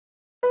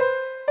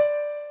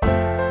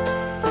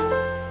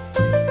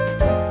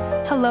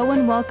Hello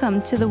and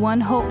welcome to the One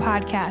Hope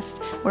podcast,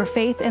 where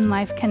faith and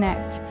life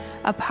connect.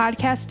 A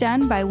podcast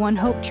done by One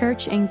Hope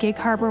Church in Gig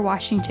Harbor,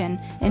 Washington.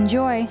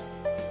 Enjoy.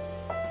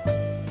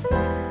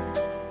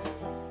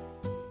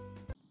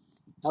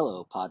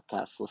 Hello,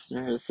 podcast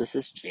listeners. This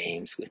is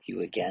James with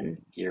you again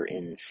here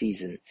in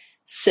season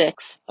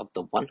 6 of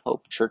the One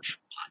Hope Church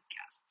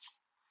podcasts.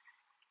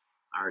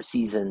 Our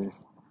season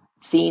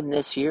theme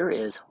this year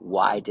is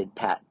Why Did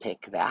Pat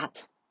Pick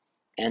That?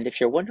 And if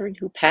you're wondering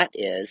who Pat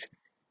is,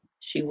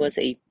 she was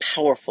a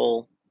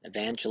powerful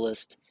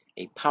evangelist,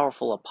 a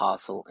powerful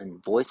apostle,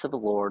 and voice of the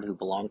Lord who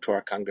belonged to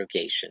our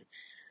congregation,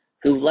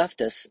 who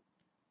left us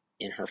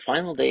in her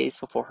final days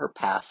before her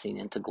passing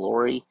into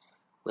glory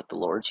with the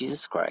Lord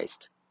Jesus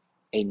Christ.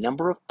 A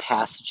number of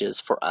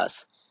passages for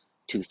us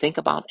to think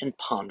about and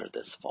ponder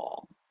this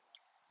fall.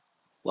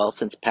 Well,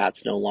 since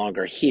Pat's no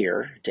longer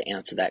here to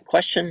answer that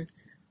question,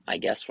 I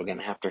guess we're going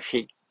to have to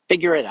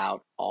figure it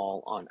out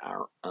all on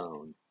our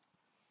own.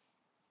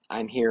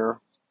 I'm here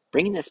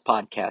bringing this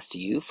podcast to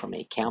you from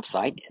a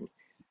campsite in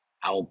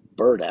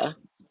Alberta,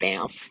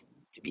 Banff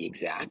to be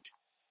exact,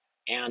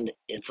 and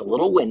it's a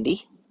little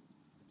windy,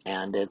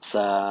 and it's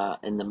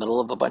in the middle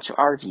of a bunch of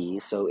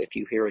RVs, so if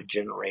you hear a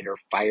generator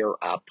fire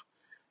up,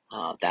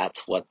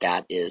 that's what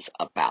that is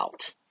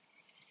about.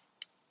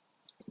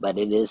 But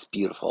it is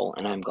beautiful,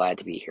 and I'm glad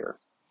to be here.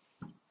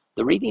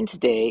 The reading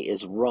today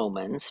is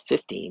Romans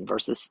 15,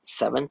 verses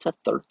 7 to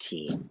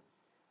 13.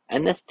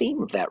 And the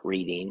theme of that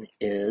reading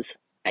is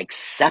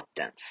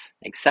acceptance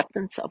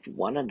of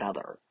one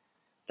another.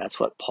 That's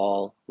what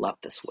Paul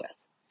left us with.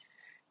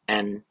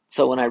 And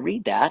so when I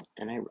read that,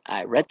 and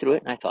I read through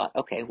it, and I thought,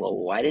 okay, well,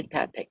 why did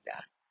Pat pick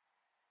that?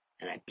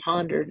 And I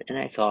pondered, and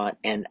I thought,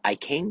 and I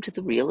came to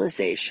the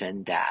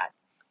realization that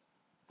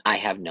I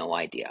have no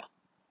idea.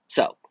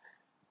 So,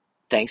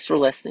 thanks for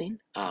listening.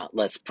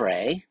 Let's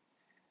pray.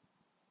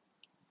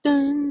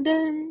 Dun,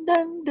 dun,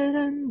 dun, dun,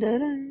 dun,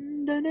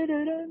 dun, dun, dun,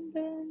 dun,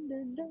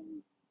 dun, dun.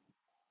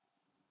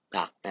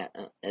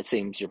 It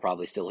seems you're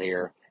probably still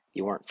here.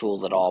 You weren't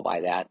fooled at all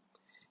by that.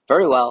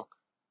 Very well.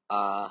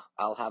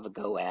 I'll have a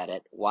go at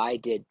it. Why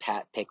did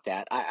Pat pick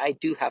that? I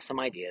do have some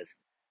ideas.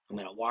 I'm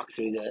going to walk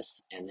through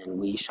this, and then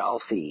we shall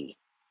see.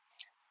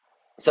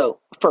 So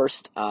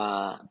first,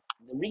 the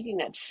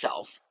reading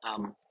itself.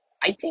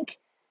 I think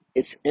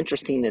it's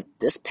interesting that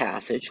this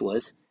passage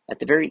was at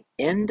the very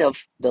end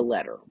of the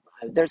letter.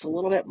 There's a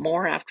little bit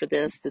more after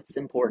this that's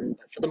important,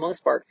 but for the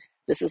most part,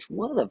 this is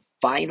one of the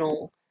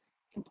final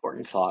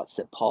important thoughts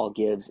that Paul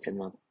gives in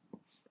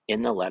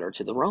the letter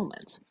to the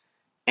Romans.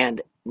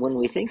 And when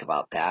we think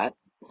about that,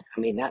 I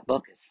mean, that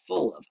book is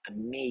full of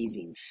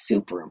amazing,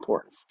 super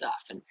important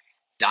stuff. And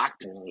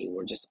doctrinally,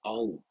 we're just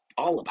all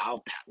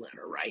about that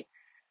letter, right?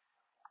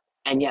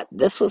 And yet,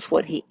 this was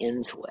what he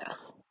ends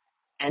with.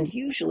 And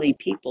usually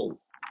people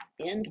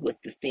end with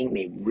the thing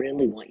they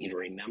really want you to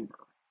remember.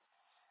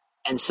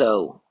 And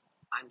so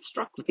I'm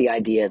struck with the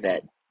idea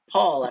that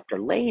Paul, after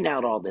laying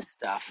out all this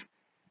stuff,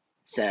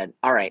 said,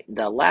 all right,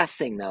 the last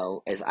thing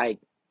though is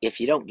if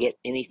you don't get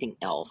anything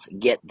else,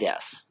 get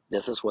this.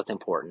 This is what's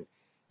important.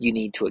 You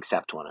need to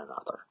accept one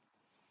another.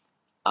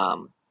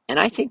 And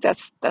I think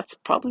that's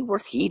probably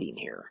worth heeding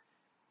here.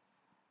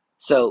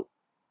 So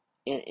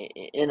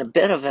in a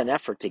bit of an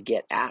effort to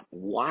get at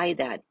why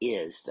that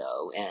is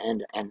though,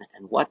 and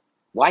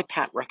why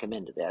Pat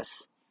recommended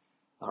this,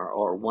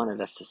 or wanted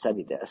us to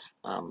study this,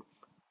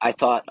 I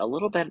thought a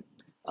little bit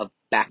of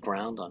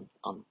background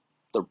on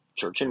the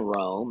church in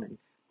Rome and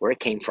where it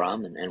came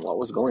from and what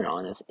was going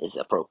on is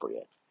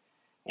appropriate.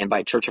 And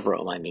by Church of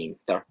Rome, I mean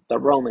the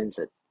Romans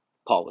that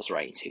Paul was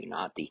writing to,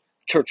 not the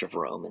Church of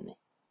Rome in the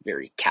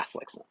very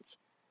Catholic sense.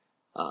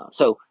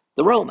 So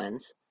the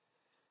Romans,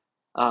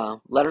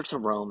 letter to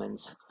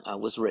Romans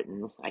was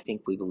written, I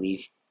think we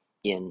believe,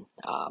 in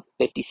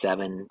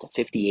 57 to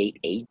 58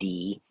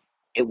 AD.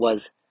 It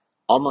was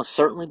almost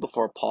certainly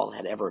before Paul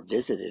had ever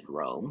visited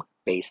Rome,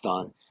 based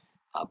on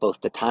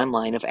both the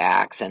timeline of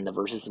Acts and the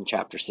verses in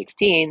chapter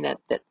 16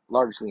 that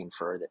largely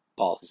infer that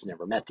Paul has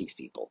never met these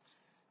people,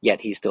 yet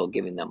he's still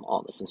giving them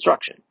all this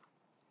instruction.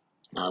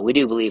 We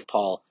do believe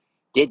Paul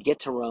did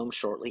get to Rome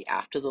shortly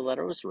after the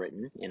letter was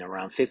written, in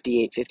around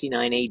 58,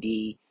 59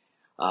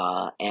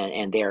 AD,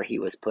 and there he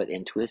was put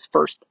into his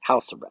first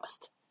house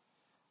arrest.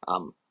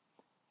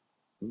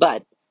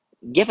 But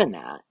given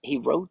that, he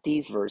wrote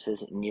these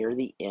verses near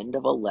the end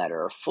of a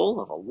letter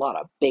full of a lot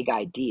of big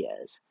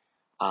ideas.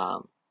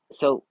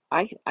 So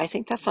I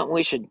think that's something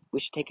we should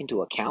take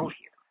into account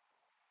here.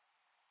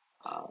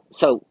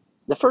 So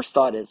the first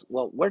thought is,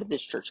 well, where did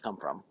this church come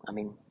from? I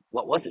mean,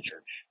 what was the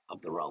church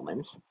of the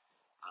Romans,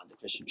 the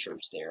Christian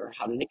church there?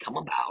 How did it come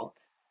about?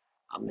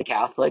 The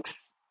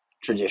Catholics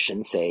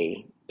tradition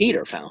say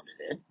Peter founded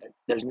it, but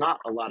there's not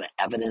a lot of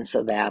evidence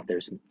of that.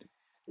 There's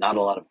not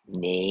a lot of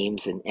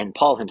names, and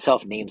Paul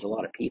himself names a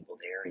lot of people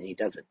there, and he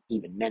doesn't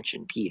even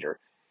mention Peter.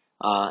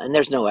 And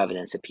there's no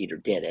evidence that Peter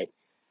did it.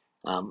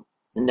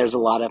 And there's a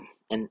lot of,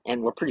 and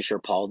we're pretty sure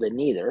Paul didn't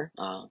either,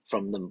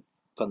 from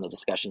the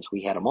discussions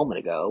we had a moment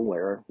ago,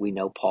 where we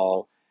know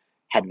Paul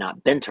had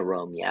not been to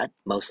Rome yet,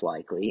 most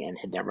likely, and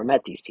had never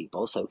met these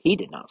people, so he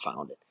did not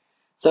found it.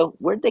 So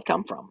where'd they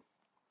come from?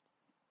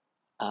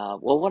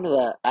 Well, one of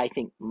the, I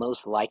think,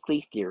 most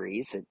likely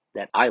theories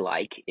that I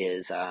like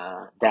is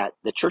that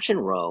the church in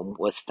Rome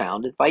was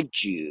founded by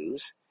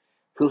Jews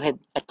who had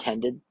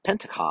attended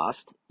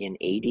Pentecost in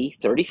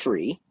AD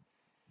 33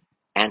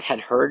 and had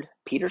heard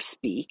Peter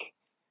speak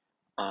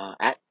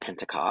at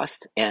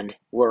Pentecost and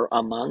were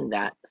among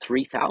that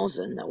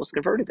 3,000 that was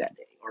converted that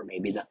day, or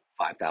maybe the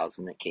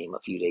 5,000 that came a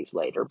few days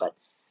later, but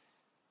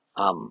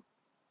um,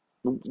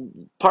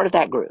 part of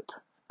that group.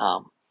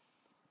 Um,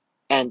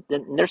 and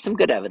then there's some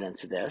good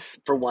evidence of this.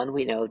 For one,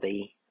 we know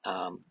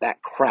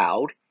that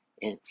crowd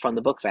from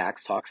the book of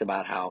Acts talks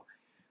about how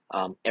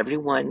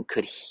everyone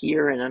could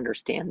hear and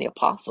understand the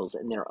apostles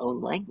in their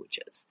own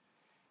languages.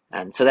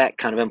 And so that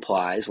kind of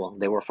implies, well,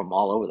 they were from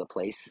all over the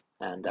place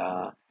and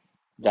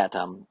that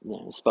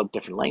spoke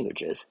different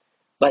languages.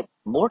 But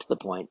more to the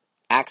point,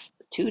 Acts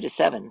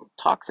 2-7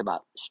 talks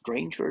about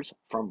strangers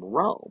from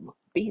Rome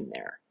being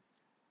there.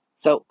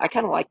 So I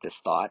kind of like this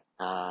thought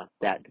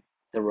that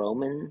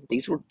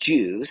these were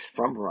Jews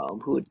from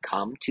Rome who had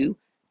come to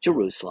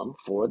Jerusalem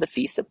for the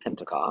Feast of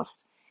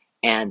Pentecost,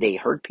 and they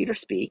heard Peter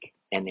speak,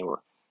 and they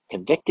were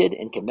convicted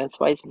and convinced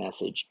by his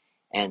message,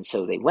 and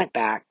so they went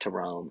back to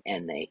Rome,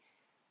 and they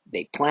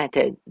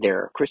planted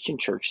their Christian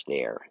church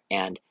there.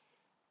 And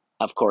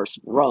of course,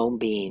 Rome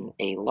being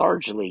a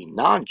largely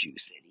non-Jew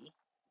city,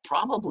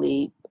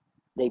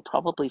 they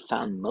probably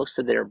found most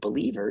of their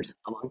believers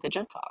among the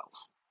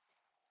Gentiles.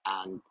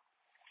 And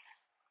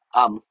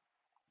um,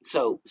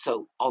 so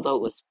although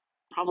it was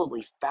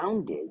probably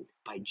founded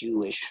by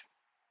Jewish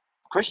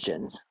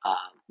Christians,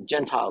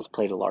 Gentiles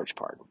played a large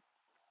part.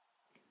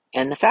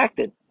 And the fact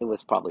that it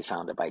was probably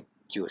founded by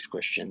Jewish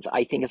Christians,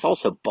 I think, is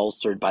also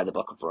bolstered by the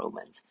book of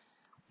Romans,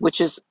 which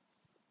is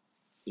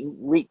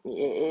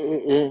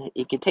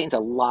it contains a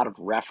lot of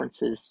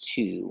references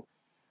to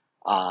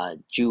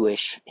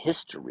Jewish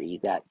history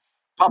that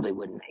probably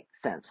wouldn't make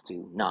sense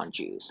to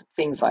non-Jews.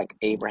 Things like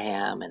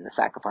Abraham and the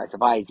sacrifice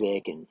of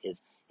Isaac and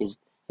his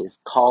his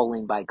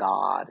calling by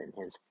God and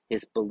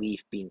his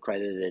belief being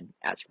credited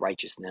as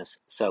righteousness.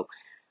 So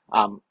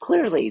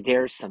clearly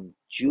there's some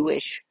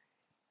Jewish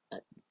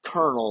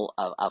kernel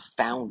of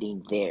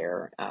founding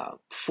there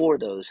for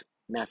those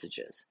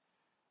messages.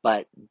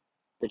 But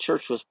the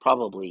church was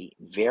probably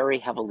very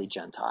heavily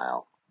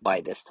Gentile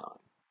by this time.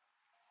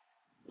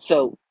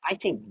 So I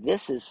think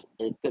this is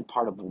a good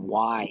part of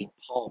why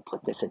Paul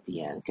put this at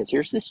the end, because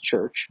here's this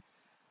church,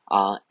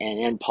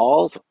 and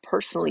Paul's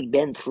personally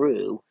been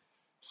through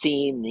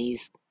seeing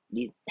these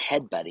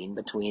headbutting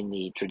between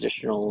the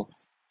traditional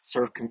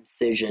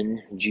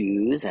circumcision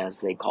Jews,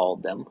 as they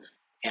called them,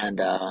 and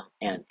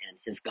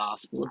his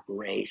gospel of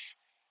grace,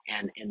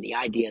 and the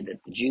idea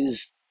that the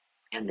Jews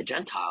and the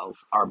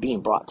Gentiles are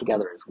being brought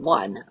together as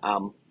one.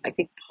 I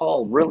think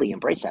Paul really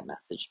embraced that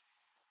message,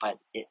 but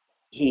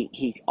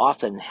he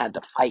often had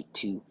to fight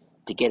to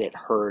get it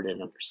heard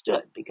and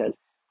understood, because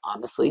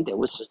honestly there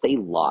was just a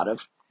lot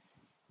of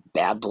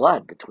bad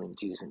blood between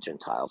Jews and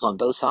Gentiles on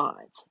both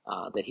sides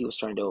that he was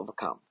trying to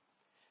overcome.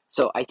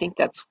 So I think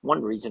that's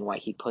one reason why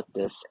he put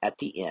this at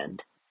the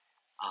end.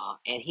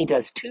 And he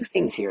does two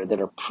things here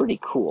that are pretty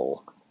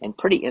cool and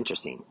pretty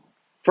interesting.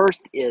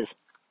 First is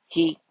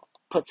he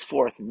puts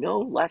forth no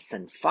less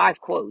than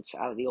 5 quotes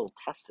out of the Old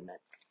Testament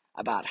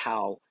about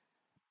how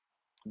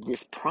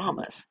this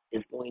promise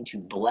is going to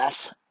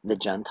bless the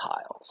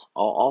Gentiles.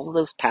 All of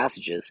those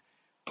passages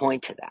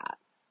point to that.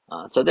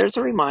 So there's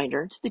a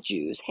reminder to the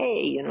Jews,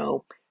 hey,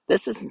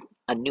 this isn't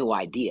a new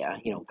idea.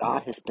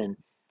 God has been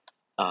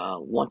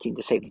wanting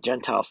to save the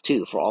Gentiles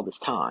too for all this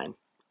time.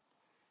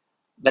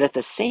 But at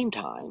the same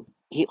time,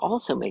 he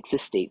also makes a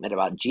statement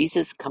about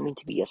Jesus coming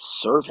to be a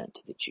servant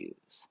to the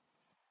Jews,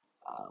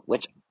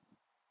 which,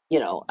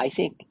 I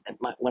think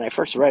when I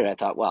first read it, I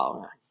thought,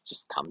 well, he's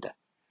just come to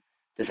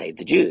save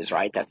the Jews,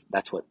 right?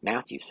 That's what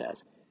Matthew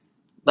says.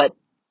 But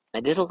I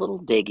did a little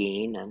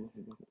digging and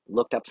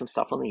looked up some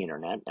stuff on the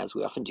internet, as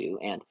we often do,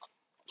 and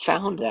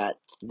found that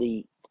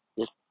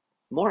this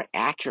more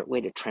accurate way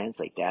to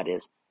translate that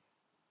is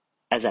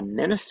as a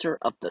minister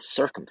of the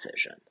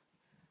circumcision.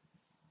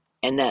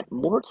 And that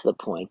more to the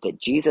point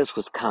that Jesus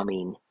was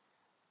coming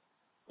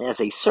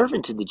as a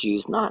servant to the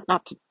Jews, not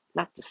to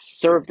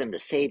serve them to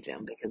save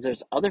them, because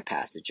there's other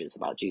passages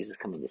about Jesus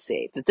coming to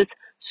save. That this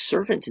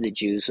servant to the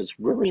Jews was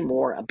really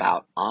more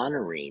about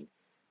honoring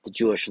the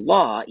Jewish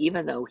law,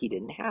 even though he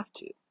didn't have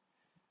to.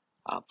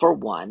 For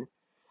one,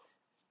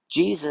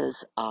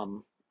 Jesus,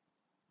 allowed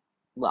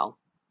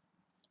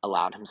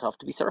himself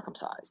to be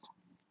circumcised,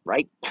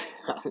 right?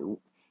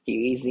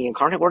 He's the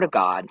incarnate Word of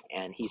God,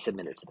 and he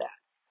submitted to that.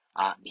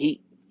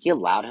 He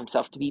allowed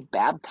himself to be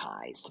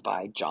baptized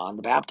by John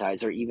the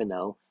Baptizer, even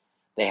though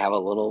they have a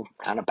little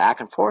kind of back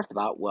and forth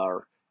about,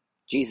 well,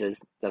 Jesus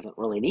doesn't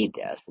really need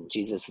this. And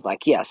Jesus is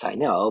like, yes, I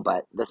know,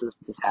 but this is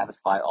to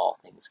satisfy all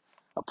things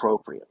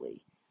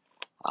appropriately.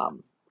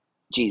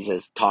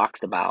 Jesus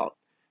talked about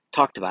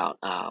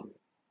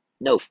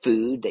no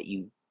food that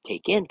you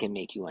take in can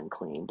make you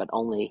unclean, but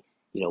only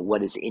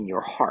what is in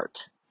your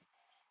heart.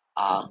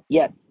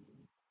 Yet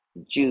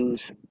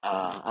Jews,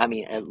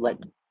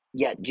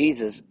 yet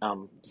Jesus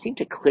seemed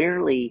to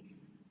clearly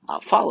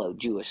follow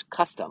Jewish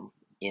custom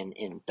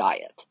in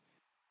diet.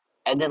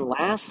 And then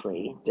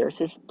lastly, there's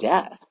his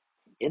death.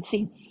 It's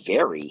a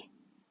very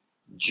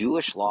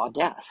Jewish law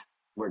death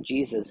where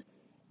Jesus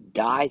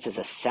dies as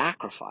a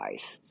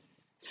sacrifice,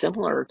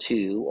 similar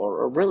to,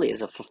 or really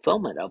as a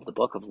fulfillment of the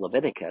book of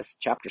Leviticus,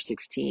 chapter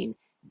 16,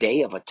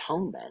 Day of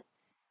Atonement,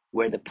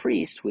 where the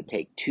priest would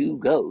take two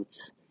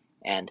goats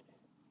and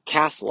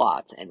cast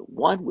lots, and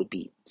one would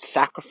be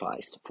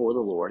sacrificed for the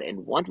Lord,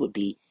 and one would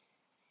be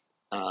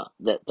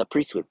the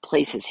priest would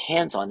place his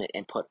hands on it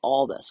and put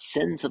all the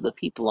sins of the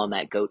people on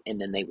that goat, and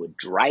then they would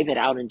drive it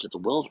out into the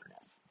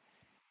wilderness.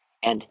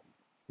 And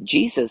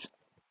Jesus'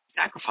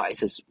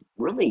 sacrifice is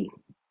really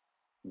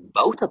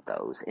both of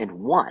those in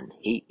one.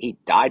 He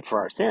died for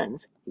our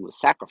sins, he was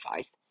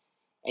sacrificed,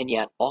 and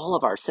yet all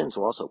of our sins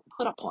were also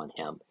put upon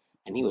him,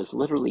 and he was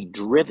literally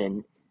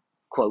driven,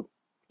 quote,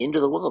 into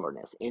the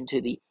wilderness,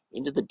 into the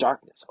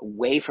darkness,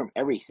 away from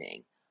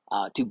everything,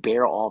 to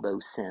bear all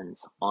those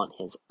sins on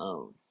his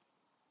own.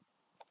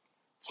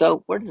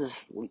 So where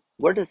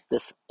does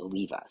this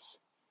leave us?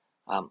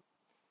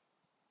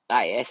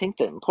 I think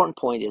the important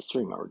point is to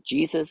remember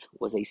Jesus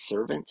was a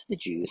servant to the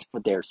Jews for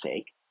their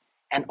sake,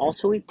 and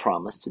also a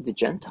promise to the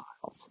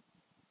Gentiles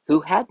who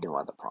had no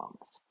other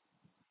promise.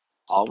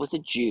 Paul was a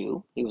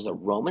Jew, he was a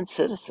Roman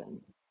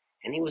citizen,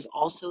 and he was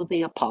also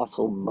the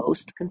apostle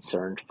most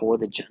concerned for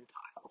the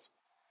Gentiles.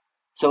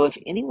 So if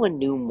anyone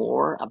knew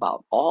more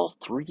about all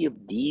three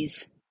of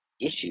these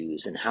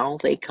issues and how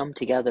they come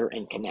together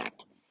and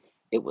connect,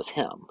 it was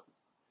him.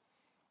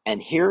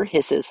 And here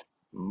is his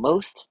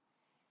most,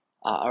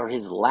 or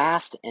his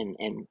last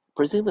and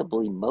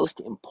presumably most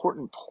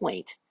important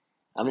point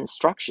of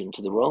instruction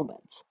to the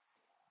Romans: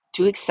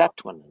 to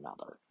accept one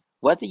another.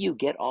 Whether you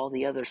get all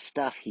the other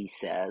stuff, he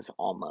says,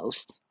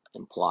 almost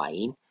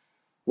implying,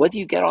 whether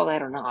you get all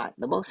that or not,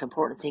 the most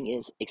important thing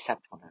is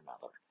accept one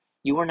another.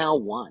 You are now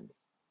one.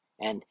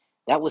 And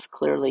that was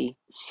clearly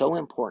so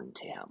important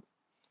to him.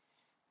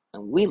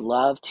 And we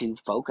love to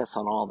focus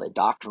on all the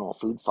doctrinal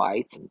food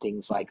fights and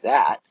things like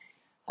that,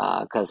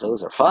 because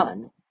those are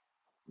fun.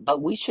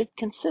 But we should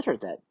consider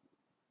that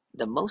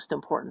the most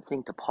important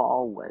thing to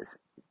Paul was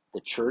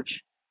the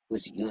church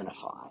was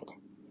unified.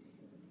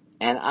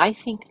 And I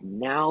think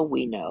now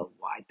we know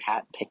why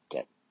Pat picked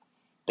it.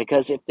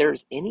 Because if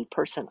there's any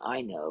person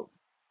I know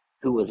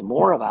who was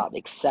more about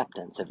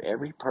acceptance of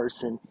every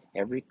person,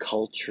 every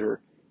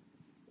culture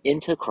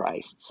into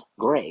Christ's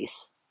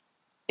grace,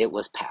 it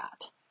was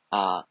Pat.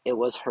 It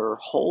was her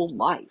whole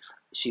life.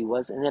 She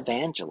was an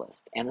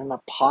evangelist and an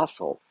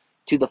apostle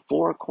to the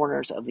four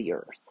corners of the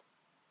earth.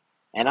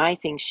 And I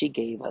think she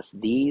gave us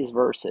these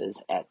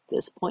verses at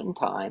this point in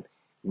time,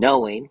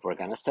 knowing we're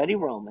going to study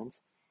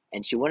Romans,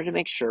 and she wanted to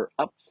make sure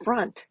up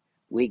front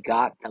we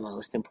got the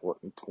most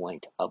important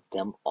point of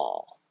them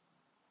all.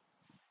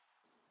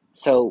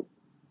 So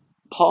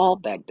Paul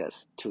begged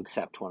us to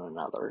accept one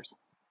another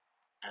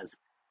as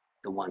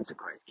the ones that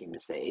Christ came to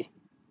save,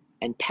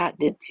 and Pat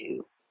did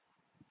too.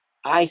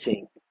 I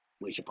think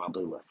we should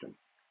probably listen.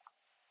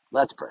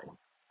 Let's pray.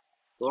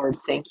 Lord,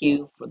 thank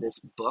you for this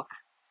book.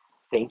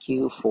 Thank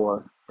you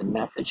for the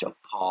message of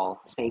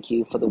Paul. Thank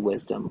you for the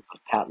wisdom of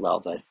Pat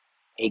Lelvis,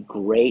 a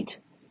great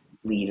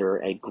leader,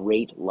 a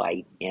great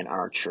light in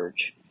our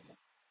church.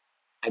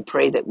 I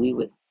pray that we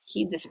would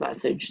heed this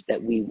message,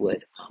 that we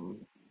would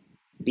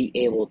be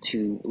able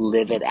to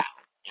live it out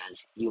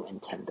as you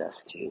intend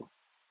us to.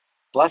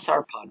 Bless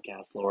our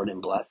podcast, Lord,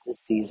 and bless this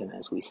season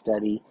as we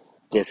study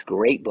this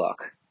great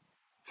book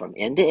from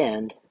end to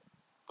end,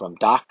 from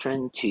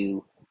doctrine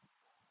to,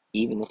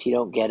 even if you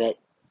don't get it,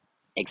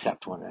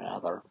 accept one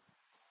another.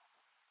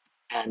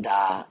 And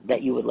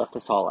that you would lift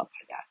us all up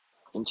by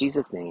that. In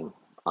Jesus' name,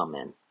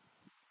 amen.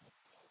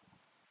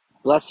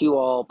 Bless you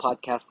all,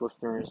 podcast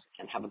listeners,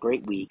 and have a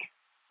great week.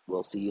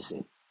 We'll see you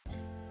soon.